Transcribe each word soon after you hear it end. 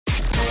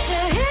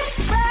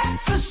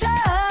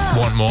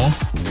more?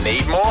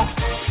 Need more?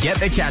 Get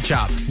the catch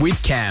up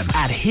with Cam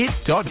at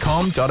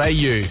hit.com.au.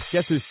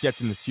 Guess who's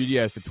stepped in the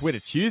studios for Twitter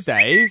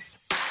Tuesdays?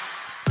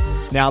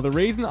 Now, the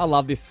reason I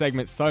love this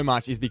segment so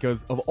much is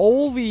because of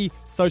all the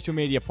social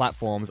media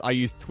platforms, I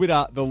use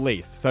Twitter the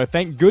least. So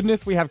thank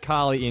goodness we have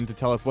Carly in to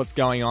tell us what's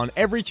going on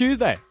every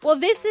Tuesday. Well,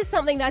 this is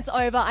something that's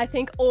over, I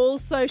think, all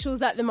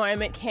socials at the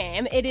moment,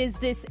 Cam. It is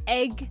this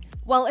egg...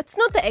 Well, it's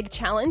not the egg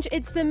challenge.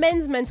 It's the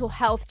men's mental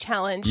health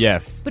challenge.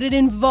 Yes. But it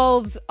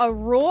involves a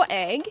raw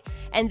egg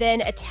and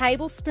then a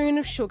tablespoon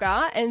of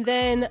sugar and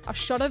then a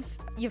shot of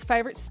your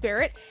favourite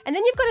spirit. And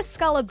then you've got a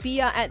scull of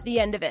beer at the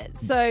end of it.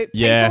 So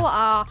people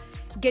are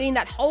getting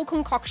that whole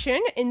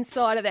concoction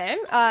inside of them.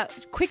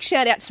 Quick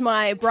shout out to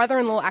my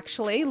brother-in-law,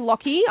 actually,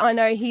 Lockie. I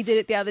know he did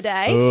it the other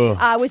day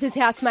with his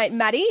housemate,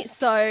 Maddie.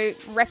 So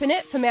repping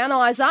it for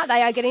Mount Isa.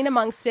 They are getting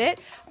amongst it.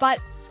 But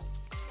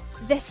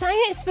they're saying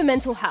it's for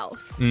mental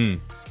health.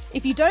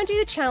 If you don't do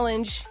the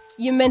challenge,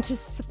 you're meant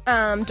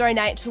to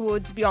donate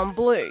towards Beyond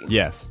Blue.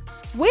 Yes.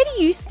 Where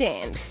do you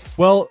stand?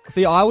 Well,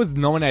 see, I was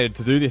nominated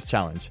to do this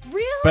challenge.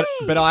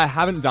 Really? But I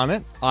haven't done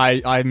it.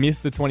 I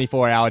missed the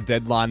 24-hour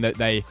deadline that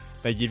they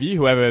give you,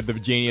 whoever the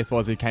genius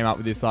was who came up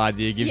with this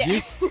idea gives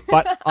you.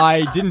 But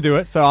I didn't do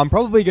it, so I'm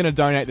probably going to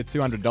donate the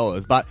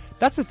 $200. But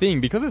that's the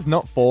thing, because it's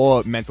not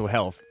for mental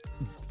health.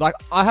 Like,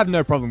 I have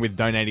no problem with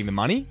donating the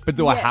money, but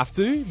do I have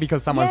to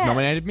because someone's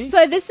nominated me?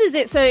 So this is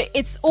it. So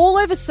it's all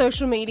over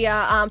social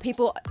media.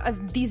 People,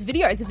 these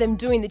videos of them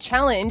doing the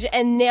challenge,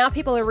 and now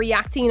people are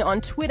reacting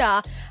on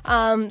Twitter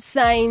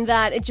saying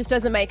that it just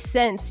doesn't make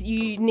sense.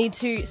 You need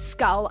to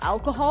scull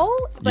alcohol,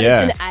 but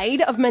it's an aid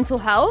of mental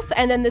health.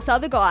 And then this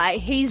other guy,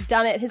 he's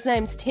done it. His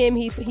name's Tim.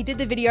 He did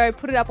the video,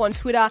 put it up on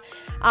Twitter.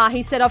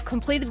 He said, I've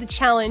completed the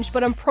challenge,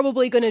 but I'm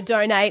probably going to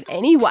donate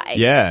anyway.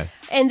 Yeah.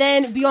 And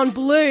then Beyond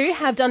Blue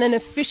have done an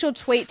official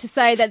tweet to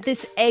say that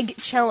this egg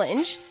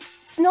challenge,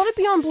 it's not a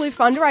Beyond Blue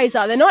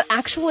fundraiser. They're not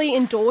actually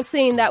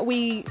endorsing that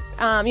we,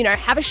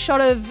 have a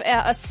shot of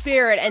a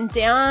spirit and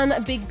down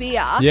a big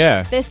beer.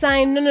 Yeah. They're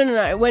saying,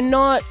 no, we're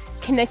not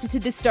connected to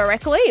this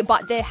directly,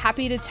 but they're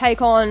happy to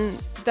take on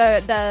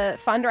the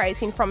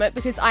fundraising from it,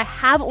 because I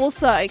have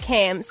also,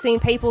 Cam,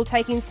 seen people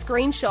taking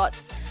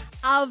screenshots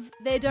of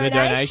their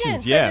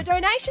donations. Yeah. So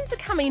the donations are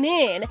coming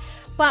in.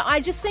 But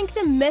I just think the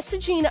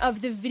messaging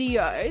of the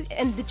video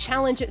and the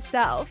challenge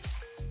itself,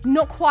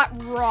 not quite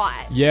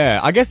right. Yeah,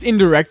 I guess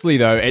indirectly,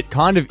 though, it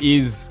kind of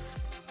is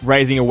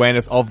raising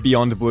awareness of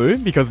Beyond Blue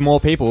because more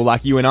people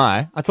like you and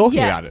I are talking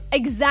about it.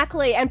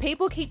 Exactly. And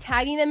people keep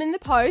tagging them in the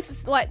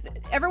posts. Like,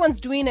 everyone's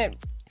doing it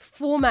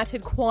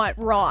formatted quite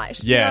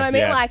right. You know what I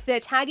mean? Yes. Like, they're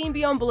tagging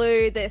Beyond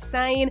Blue. They're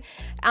saying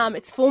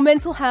it's for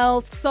mental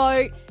health.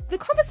 So the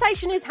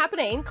conversation is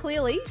happening,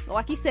 clearly.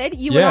 Like you said,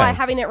 you and I are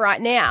having it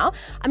right now.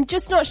 I'm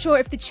just not sure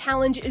if the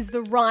challenge is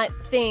the right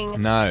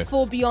thing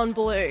for Beyond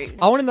Blue.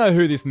 I want to know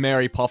who this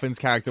Mary Poppins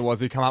character was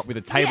who came up with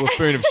a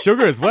tablespoon of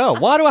sugar as well.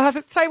 Why do I have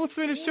a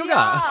tablespoon of sugar?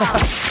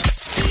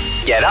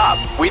 Get up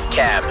with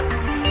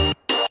Cam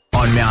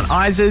on Mount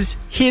Isa's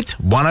Hit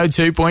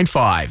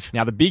 102.5.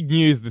 Now, the big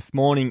news this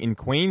morning in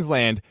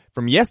Queensland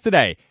from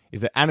yesterday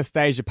is that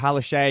Anastasia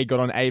Palaszczuk got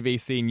on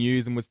ABC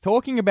News and was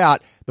talking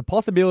about the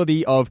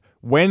possibility of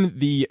when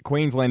the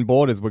Queensland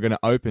borders were going to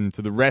open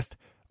to the rest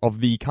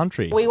of the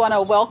country. We want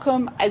to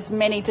welcome as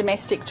many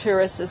domestic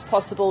tourists as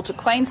possible to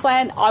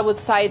Queensland. I would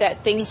say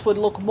that things would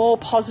look more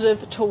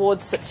positive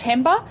towards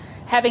September.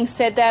 Having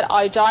said that,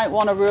 I don't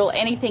want to rule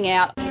anything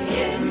out.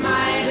 It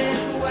might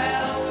as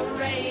well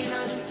rain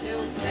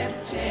until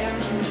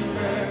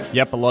September.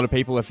 Yep, a lot of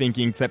people are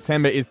thinking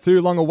September is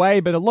too long away,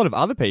 but a lot of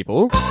other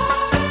people,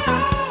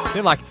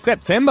 they're like,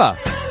 September?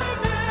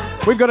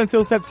 We've got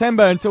until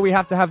September until we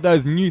have to have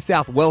those New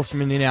South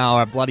Welshmen in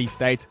our bloody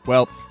state.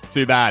 Well,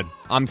 too bad.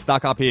 I'm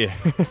stuck up here.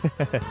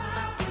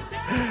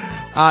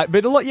 But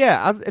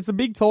it's a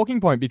big talking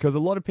point because a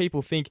lot of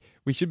people think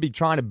we should be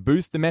trying to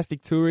boost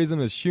domestic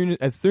tourism as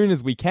soon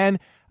as we can.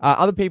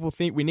 Other people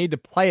think we need to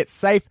play it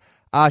safe.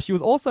 She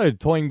was also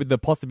toying with the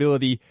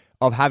possibility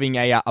of having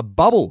a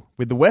bubble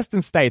with the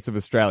western states of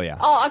Australia.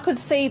 Oh, I could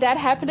see that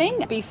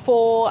happening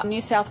before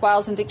New South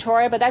Wales and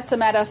Victoria, but that's a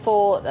matter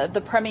for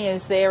the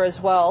premiers there as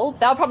well.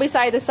 They'll probably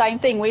say the same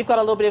thing. We've got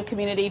a little bit of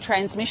community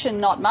transmission,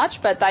 not much,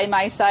 but they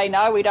may say,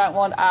 no, we don't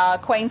want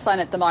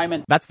Queensland at the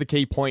moment. That's the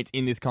key point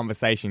in this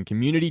conversation,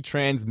 community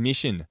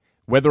transmission.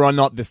 Whether or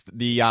not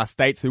the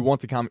states who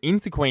want to come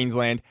into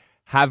Queensland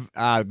have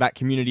that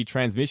community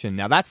transmission.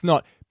 Now, that's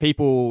not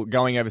people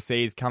going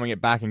overseas, coming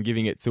it back and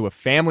giving it to a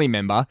family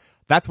member.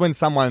 That's when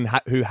someone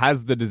who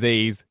has the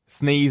disease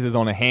sneezes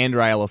on a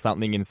handrail or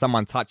something and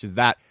someone touches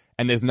that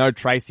and there's no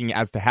tracing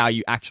as to how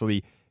you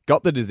actually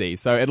got the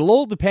disease. So it'll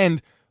all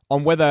depend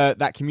on whether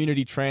that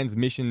community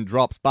transmission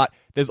drops. But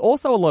there's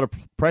also a lot of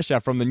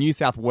pressure from the New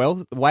South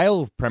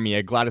Wales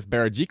Premier, Gladys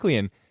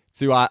Berejiklian,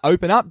 to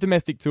open up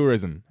domestic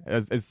tourism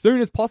as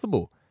soon as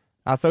possible.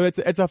 So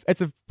it's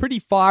a pretty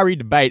fiery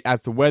debate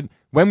as to when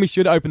we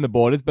should open the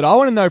borders. But I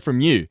want to know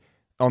from you,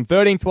 on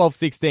 13, 12,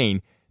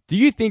 16, do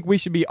you think we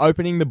should be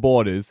opening the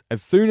borders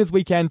as soon as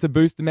we can to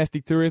boost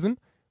domestic tourism?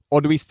 Or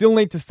do we still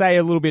need to stay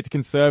a little bit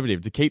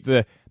conservative to keep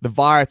the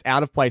virus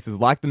out of places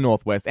like the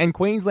Northwest and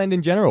Queensland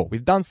in general?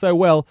 We've done so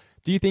well.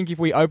 Do you think if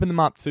we open them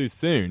up too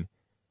soon,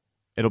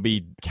 it'll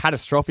be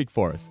catastrophic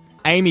for us?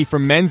 Amy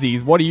from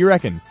Menzies, what do you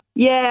reckon?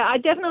 Yeah, I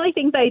definitely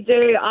think they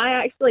do.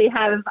 I actually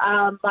have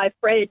my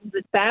friends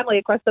and family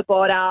across the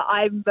border.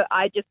 I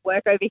just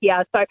work over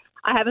here, so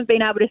I haven't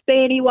been able to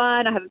see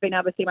anyone. I haven't been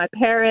able to see my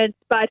parents.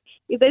 But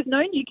if there's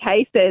no new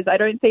cases, I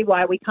don't see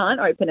why we can't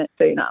open it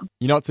sooner.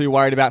 You're not too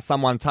worried about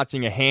someone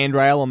touching a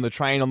handrail on the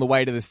train on the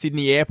way to the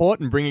Sydney airport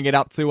and bringing it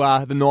up to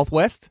the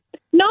Northwest?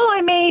 No,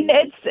 I mean,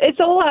 it's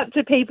all up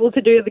to people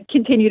to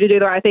continue to do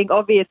the right thing,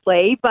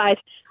 obviously. But,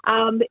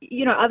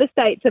 other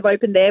states have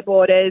opened their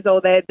borders, or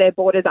their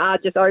borders are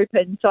just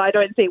open. So I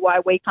don't see why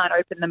we can't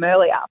open them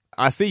earlier.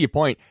 I see your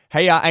point.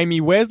 Hey, Amy,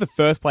 where's the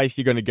first place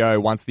you're going to go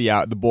once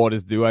the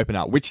borders do open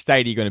up? Which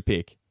state are you going to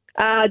pick?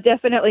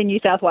 Definitely New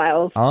South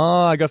Wales.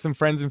 Oh, I got some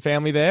friends and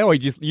family there, or you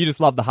just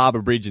love the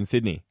Harbour Bridge in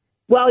Sydney?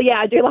 Well, yeah,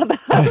 I do love the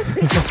Harbour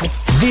Bridge.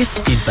 This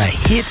is the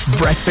Hit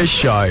Breakfast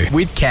Show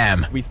with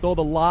Cam. We saw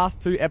the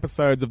last 2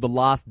 episodes of The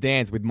Last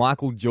Dance with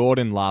Michael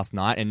Jordan last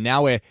night, and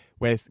now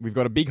we've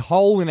got a big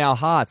hole in our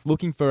hearts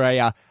looking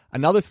for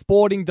another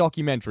sporting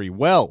documentary.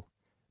 Well,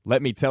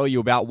 let me tell you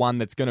about one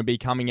that's going to be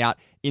coming out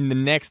in the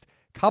next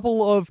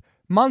couple of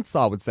months,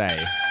 I would say.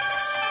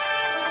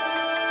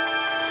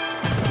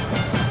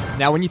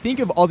 Now, when you think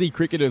of Aussie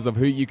cricketers of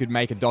who you could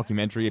make a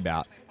documentary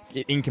about,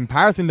 in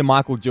comparison to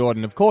Michael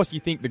Jordan, of course, you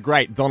think the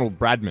great Donald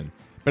Bradman.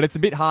 But it's a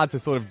bit hard to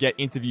sort of get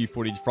interview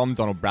footage from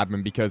Donald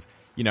Bradman because,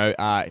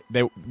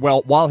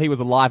 while he was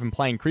alive and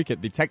playing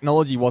cricket, the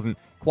technology wasn't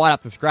quite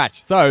up to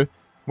scratch. So,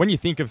 when you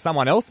think of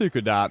someone else who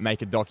could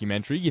make a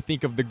documentary, you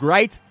think of the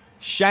great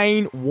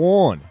Shane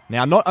Warne.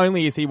 Now, not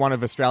only is he one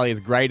of Australia's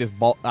greatest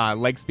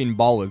leg spin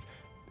bowlers,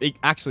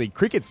 actually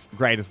cricket's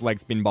greatest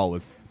leg spin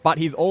bowlers, but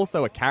he's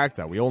also a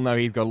character. We all know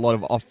he's got a lot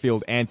of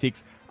off-field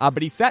antics.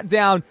 But he sat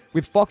down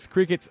with Fox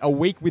Cricket's A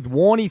Week with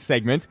Warne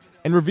segment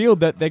and revealed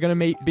that they're going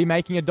to be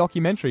making a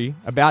documentary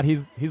about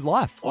his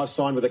life. I've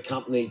signed with a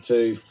company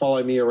to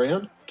follow me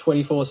around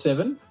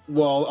 24/7.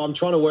 Well, I'm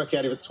trying to work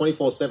out if it's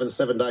 24/7,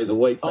 7 days a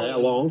week, for how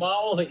long.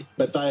 Moly.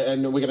 But we're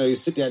going to do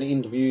sit-down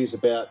interviews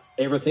about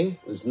everything.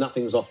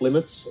 Nothing's off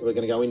limits. We're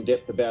going to go in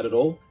depth about it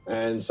all.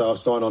 And so I've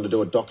signed on to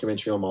do a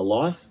documentary on my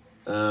life.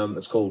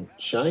 It's called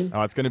Shane.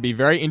 Oh, it's going to be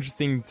very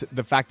interesting,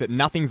 the fact that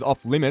nothing's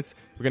off limits.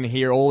 We're going to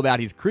hear all about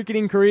his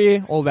cricketing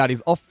career, all about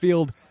his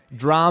off-field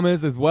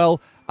dramas as well.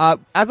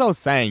 As I was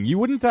saying, you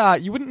wouldn't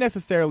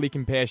necessarily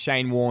compare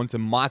Shane Warne to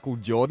Michael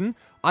Jordan.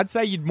 I'd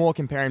say you'd more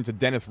compare him to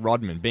Dennis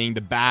Rodman, being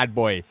the bad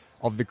boy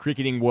of the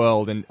cricketing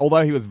world. And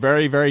although he was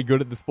very, very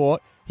good at the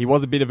sport, he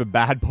was a bit of a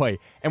bad boy.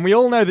 And we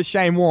all know that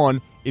Shane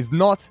Warne is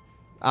not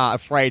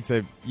afraid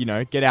to,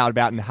 get out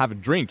about and have a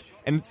drink.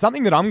 And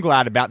something that I'm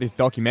glad about this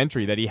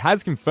documentary that he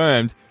has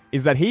confirmed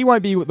is that he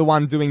won't be the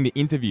one doing the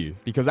interview.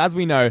 Because as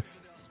we know,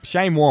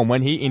 Shane Warne,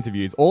 when he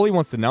interviews, all he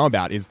wants to know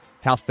about is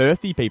how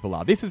thirsty people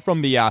are. This is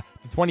from the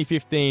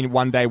 2015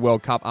 One-Day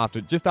World Cup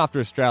just after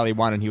Australia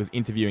won, and he was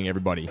interviewing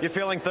everybody. You're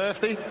feeling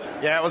thirsty?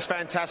 Yeah, it was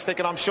fantastic,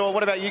 and I'm sure.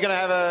 What about you? Going to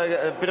have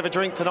a bit of a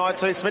drink tonight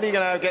too, Smitty? You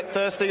going to get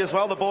thirsty as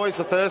well? The boys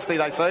are thirsty,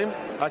 they seem.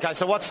 Okay,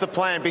 so what's the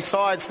plan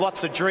besides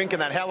lots of drink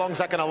and that? How long's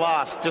that going to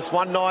last? Just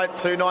 1 night,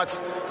 2 nights?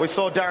 We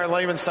saw Darren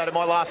Lehman say it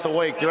might last a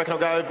week. Do you reckon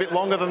it'll go a bit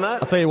longer than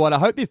that? I'll tell you what. I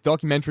hope this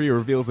documentary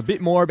reveals a bit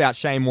more about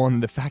Shane Warne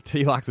than the fact that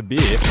he likes a beer.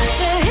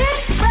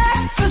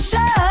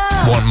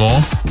 Want more?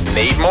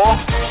 Need more?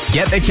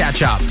 Get the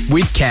catch up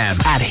with Cam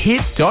at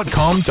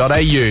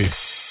hit.com.au.